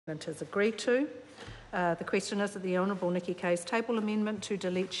Is agreed to. The question is that the Honourable Nikki Kay's table amendment to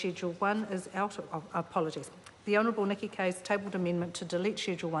delete Schedule 1 is out of... apologies. The Honourable Nikki Kay's tabled amendment to delete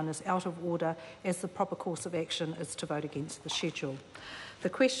Schedule 1 is out of order, as the proper course of action is to vote against the schedule.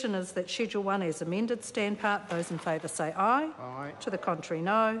 The question is that Schedule 1 as amended stand part. Those in favour say aye. Aye. To the contrary,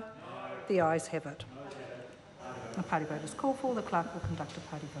 no. No. The ayes have it. A party vote is called for. The clerk will conduct a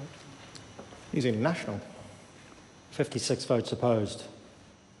party vote. New Zealand National. 56 votes opposed.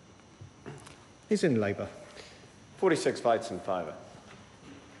 New Zealand Labour. 46 votes in favour.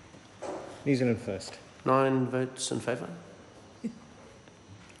 New Zealand First. 9 votes in favour.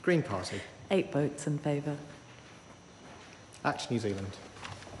 Green Party. 8 votes in favour. Act New Zealand.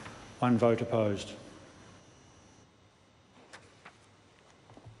 1 vote opposed.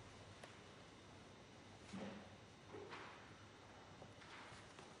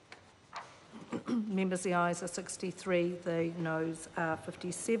 Members, the ayes are 63, the noes are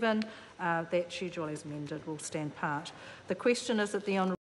 57. That schedule as amended will stand part. The question is that the Honourable